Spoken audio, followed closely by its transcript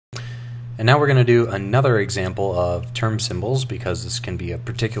And now we're going to do another example of term symbols, because this can be a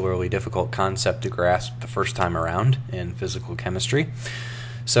particularly difficult concept to grasp the first time around in physical chemistry.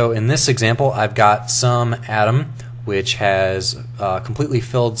 So in this example, I've got some atom which has completely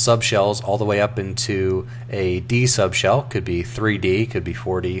filled subshells all the way up into a D subshell. Could be 3D, could be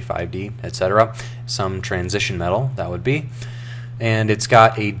 4D, 5D, etc. Some transition metal, that would be. And it's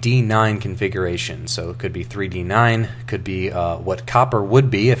got a D9 configuration, so it could be 3D9, could be what copper would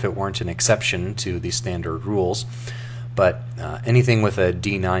be if it weren't an exception to the standard rules. But anything with a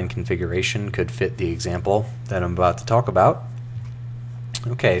D9 configuration could fit the example that I'm about to talk about.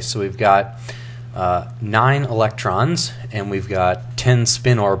 Okay, so we've got 9 electrons, and we've got 10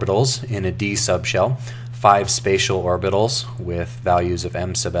 spin orbitals in a D subshell, 5 spatial orbitals with values of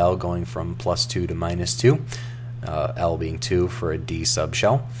m sub l going from +2 to -2. L being 2 for a D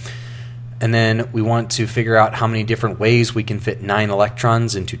subshell. And then we want to figure out how many different ways we can fit 9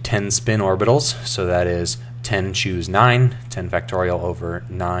 electrons into 10 spin orbitals. So that is 10 choose 9, 10 factorial over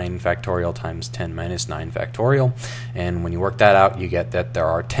 9 factorial times 10 minus 9 factorial. And when you work that out, you get that there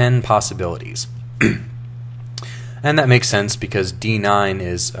are 10 possibilities. And that makes sense because D9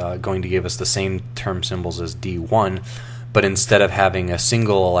 is going to give us the same term symbols as D1, but instead of having a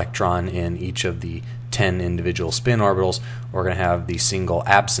single electron in each of the 10 individual spin orbitals, we're going to have the single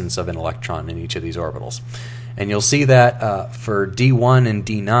absence of an electron in each of these orbitals. And you'll see that for D1 and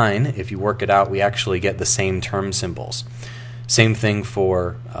D9, if you work it out, we actually get the same term symbols. Same thing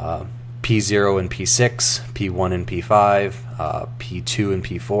for P0 and P6, P1 and P5, P2 and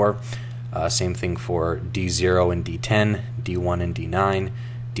P4. Same thing for D0 and D10, D1 and D9,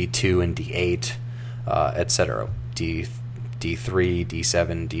 D2 and D8, etc. D3,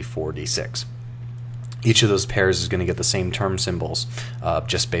 D7, D4, D6. Each of those pairs is going to get the same term symbols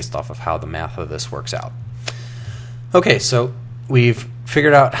just based off of how the math of this works out. Okay, so we've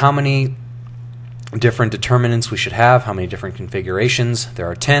figured out how many different determinants we should have, how many different configurations. There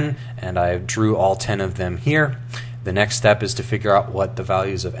are 10, and I drew all 10 of them here. The next step is to figure out what the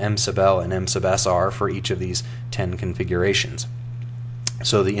values of m sub l and m sub s are for each of these 10 configurations.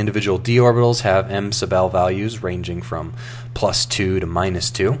 So the individual d orbitals have m sub l values ranging from +2 to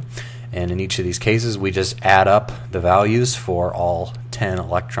 -2. And in each of these cases, we just add up the values for all 10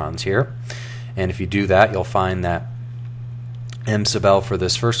 electrons here. And if you do that, you'll find that m sub l for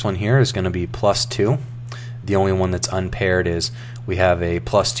this first one here is going to be +2. The only one that's unpaired is we have a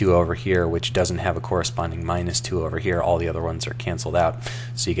 +2 over here, which doesn't have a corresponding -2 over here. All the other ones are canceled out.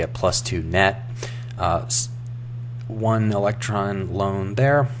 So you get +2 net. 1 electron lone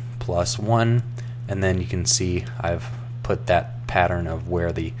there, +1. And then you can see I've put that pattern of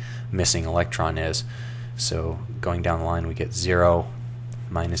where the missing electron is. So going down the line, we get 0,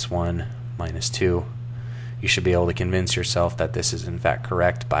 -1, -2. You should be able to convince yourself that this is in fact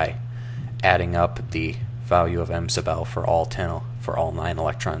correct by adding up the value of m sub l for all 9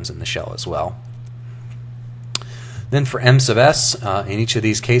 electrons in the shell as well. Then for m sub s, in each of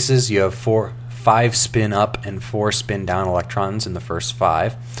these cases, you have 5 spin up and 4 spin down electrons in the first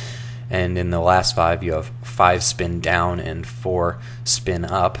 5. And in the last 5, you have 5 spin down and 4 spin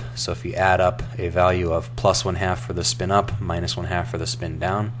up. So if you add up a value of +1/2 for the spin up, -1/2 for the spin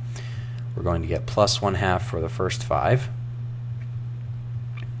down, we're going to get +1/2 for the first 5,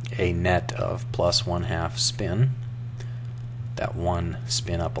 a net of +1/2 spin, that 1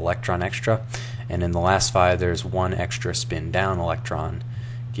 spin up electron extra. And in the last 5, there's 1 extra spin down electron,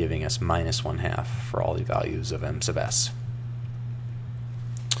 giving us -1/2 for all the values of m sub s.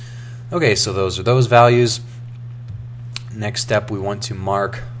 Okay, so those are those values. Next step, we want to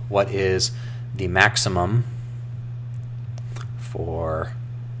mark what is the maximum for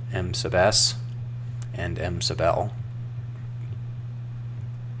m sub s and m sub l.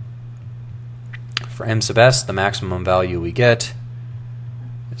 For m sub s, the maximum value we get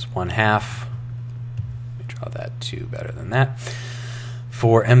is 1/2. Let me draw that 2 better than that.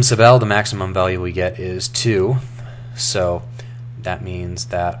 For m sub l, the maximum value we get is 2. So that means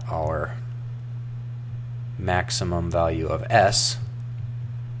that our maximum value of S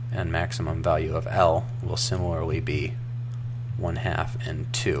and maximum value of L will similarly be 1/2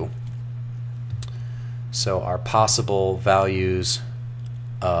 and 2. So our possible values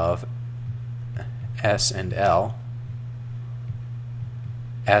of S and L,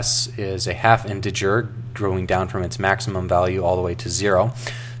 S is a half integer going down from its maximum value all the way to 0.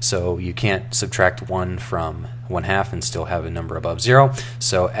 So you can't subtract 1 from 1/2 and still have a number above 0.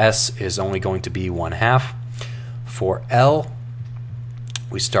 So S is only going to be 1/2. For L,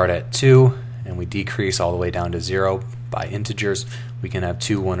 we start at 2 and we decrease all the way down to 0 by integers. We can have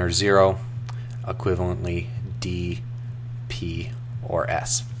 2, 1, or 0, equivalently D, P, or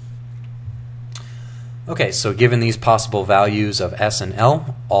S. Okay, so given these possible values of S and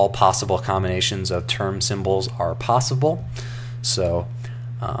L, all possible combinations of term symbols are possible. So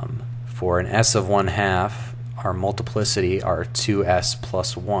for an S of 1/2, our multiplicity, our 2S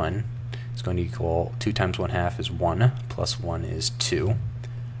plus 1, is going to equal 2 times 1/2 is 1, plus 1 is 2.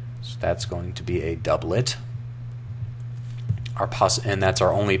 So that's going to be a doublet. And that's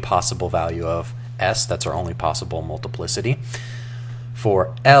our only possible value of S. That's our only possible multiplicity.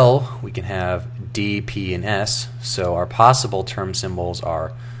 For L, we can have D, P, and S. So our possible term symbols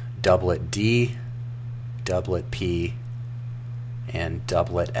are doublet D, doublet P, and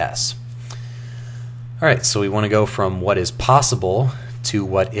doublet S. All right, so we want to go from what is possible to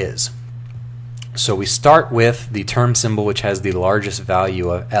what is. So we start with the term symbol which has the largest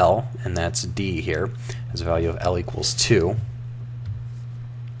value of L, and that's D here, has a value of L equals 2.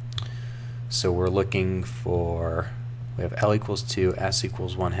 So we're looking for, we have L equals 2, S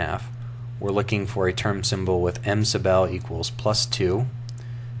equals 1/2. We're looking for a term symbol with M sub L equals plus 2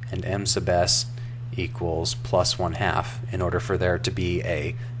 and M sub S equals plus 1/2 in order for there to be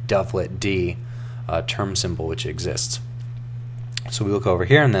a doublet D term symbol which exists. So we look over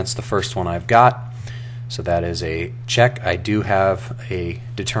here, and that's the first one I've got. So that is a check. I do have a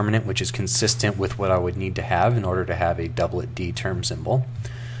determinant which is consistent with what I would need to have in order to have a doublet D term symbol.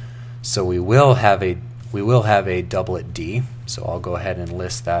 So we will have a doublet D. So I'll go ahead and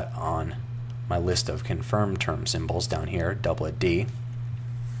list that on my list of confirmed term symbols down here, doublet D.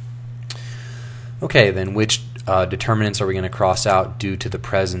 Okay, then which determinants are we going to cross out due to the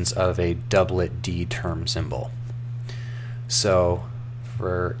presence of a doublet D term symbol? So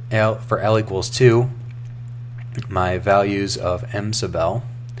for L equals 2, my values of M sub L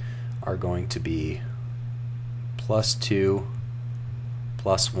are going to be plus 2,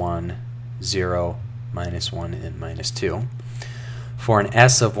 plus 1, 0, minus 1, and minus 2. For an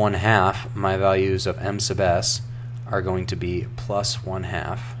S of 1/2, my values of M sub S are going to be plus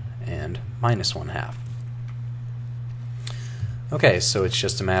 1/2 and minus 1/2. Okay, so it's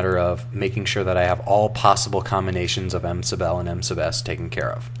just a matter of making sure that I have all possible combinations of M sub L and M sub S taken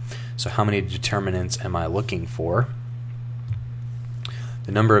care of. So how many determinants am I looking for?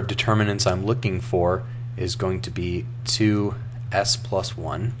 The number of determinants I'm looking for is going to be 2S plus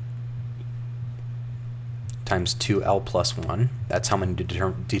 1 times 2L plus 1. That's how many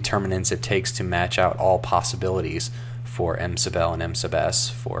determinants it takes to match out all possibilities for M sub L and M sub S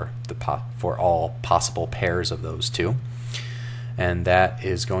for all possible pairs of those two. And that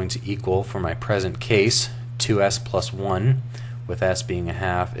is going to equal, for my present case, 2S plus 1, with S being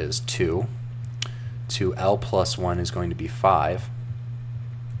 1/2 is 2. 2L plus 1 is going to be 5.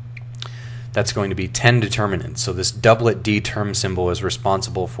 That's going to be 10 determinants. So this doublet D term symbol is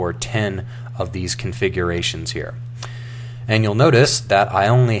responsible for 10 of these configurations here. And you'll notice that I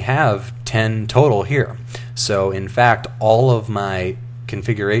only have 10 total here. So in fact, all of my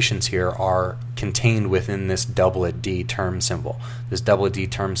configurations here are contained within this doublet D term symbol. This doublet D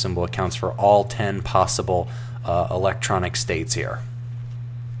term symbol accounts for all 10 possible electronic states here.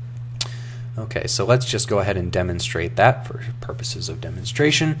 Okay, so let's just go ahead and demonstrate that for purposes of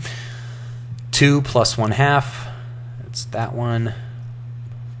demonstration. 2 plus 1/2, that's that one.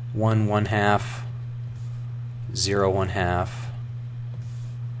 1 1/2, 0 1/2,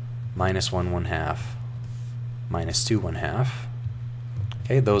 minus 1 1/2, minus 2 1/2.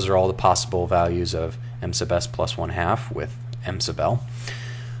 Okay, those are all the possible values of M sub S plus 1/2 with M sub L.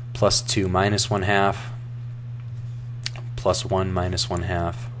 Plus 2 minus 1/2, plus 1 minus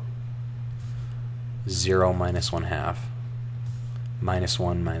 1/2, 0 minus 1/2, minus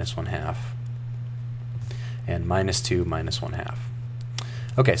 1 minus 1/2, and minus 2 minus 1/2.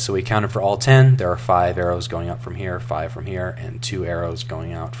 Okay, so we counted for all 10. There are 5 arrows going up from here, 5 from here, and 2 arrows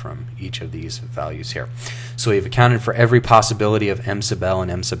going out from each of these values here. So we've accounted for every possibility of M sub L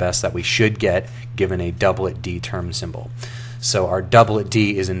and M sub S that we should get given a doublet D term symbol. So our doublet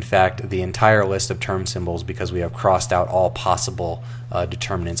D is in fact the entire list of term symbols because we have crossed out all possible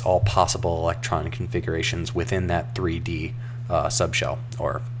determinants, all possible electron configurations within that 3D subshell,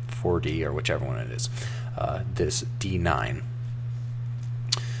 or 4D, or whichever one it is, this D9.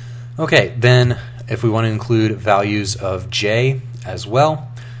 Okay, then if we want to include values of J as well,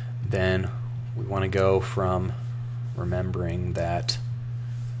 then we want to go from remembering that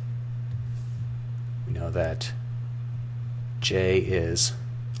we know that J is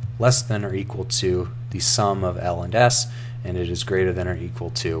less than or equal to the sum of L and S, and it is greater than or equal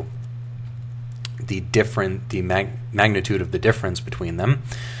to the magnitude of the difference between them.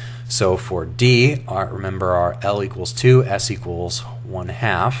 So for D, remember our L equals 2, S equals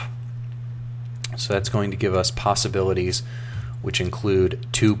 1/2. So that's going to give us possibilities which include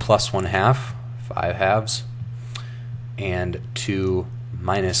 2 plus 1/2 5 halves, and 2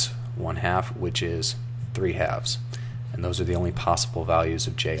 minus 1 half, which is 3 halves. And those are the only possible values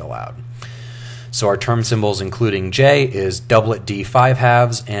of j allowed. So our term symbols including j is doublet d 5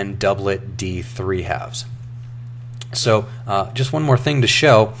 halves and doublet d 3 halves. So just one more thing to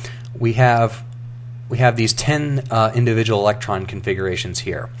show, we have these 10 individual electron configurations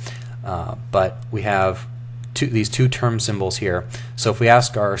here, but we have these two term symbols here. So if we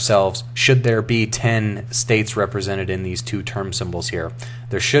ask ourselves, should there be 10 states represented in these two term symbols here?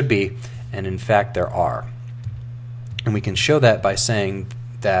 There should be, and in fact there are. And we can show that by saying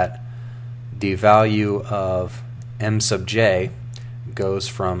that the value of m sub j goes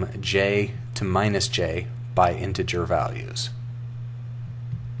from j to minus j by integer values.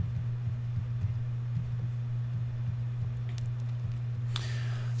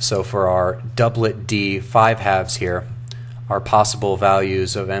 So for our doublet d 5 halves here, our possible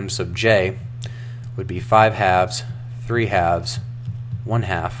values of m sub j would be 5 halves, 3 halves, 1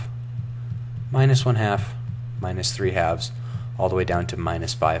 half, minus 1 half, minus 3 halves, all the way down to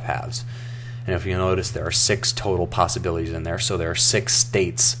minus 5 halves. And if you notice, there are 6 total possibilities in there, so there are 6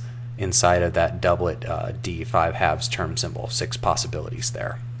 states inside of that doublet d 5 halves term symbol, 6 possibilities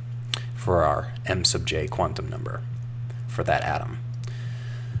there for our m sub j quantum number for that atom.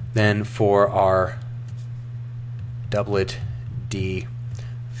 Then for our doublet d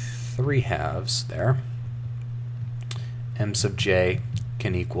 3 halves there, m sub j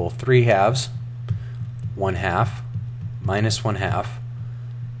can equal 3 halves, 1 half, minus 1 half,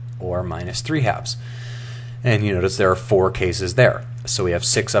 or minus 3 halves. And you notice there are 4 cases there. So we have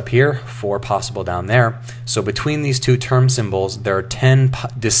 6 up here, 4 possible down there. So between these two term symbols, there are 10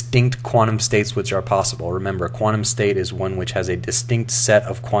 distinct quantum states which are possible. Remember, a quantum state is one which has a distinct set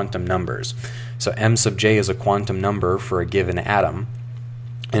of quantum numbers. So m sub j is a quantum number for a given atom.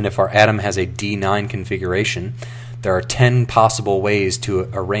 And if our atom has a d9 configuration, there are 10 possible ways to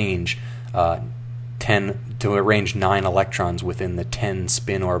arrange 9 electrons within the 10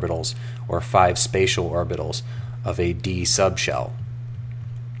 spin orbitals or 5 spatial orbitals of a d subshell.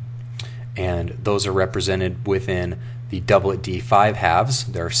 And those are represented within the doublet d 5 halves.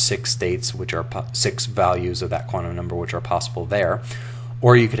 There are 6 states, which are 6 values of that quantum number which are possible there.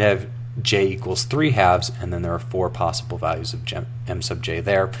 Or you could have j equals 3 halves, and then there are 4 possible values of m sub j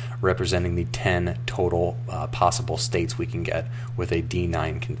there, representing the 10 total possible states we can get with a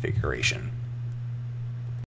d9 configuration.